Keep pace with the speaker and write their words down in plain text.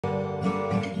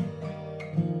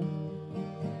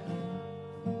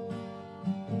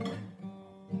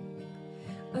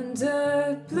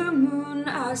Under blue moon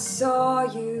I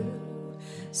saw you,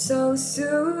 so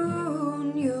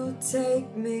soon you'll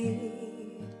take me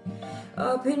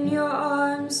up in your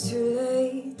arms, too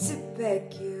late to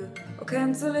beg you. I'll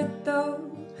cancel it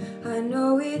though, I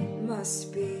know it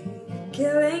must be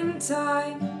killing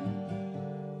time,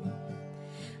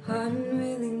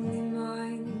 unwillingly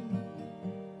mine.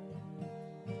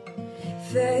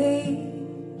 Fate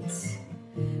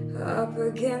up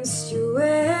against your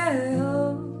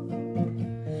will,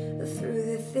 through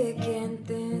the thick and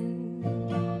thin.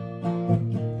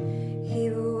 He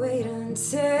will wait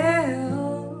until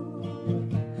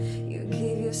you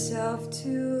give yourself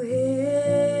to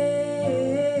him.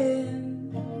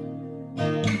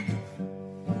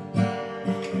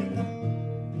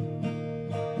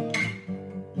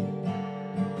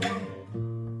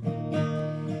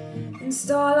 In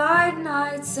starlight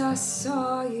nights I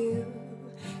saw you,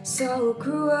 so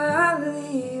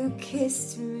cruelly you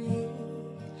kissed me.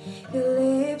 Your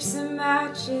lips a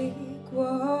magic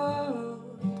world,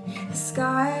 the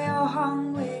sky all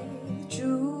hung with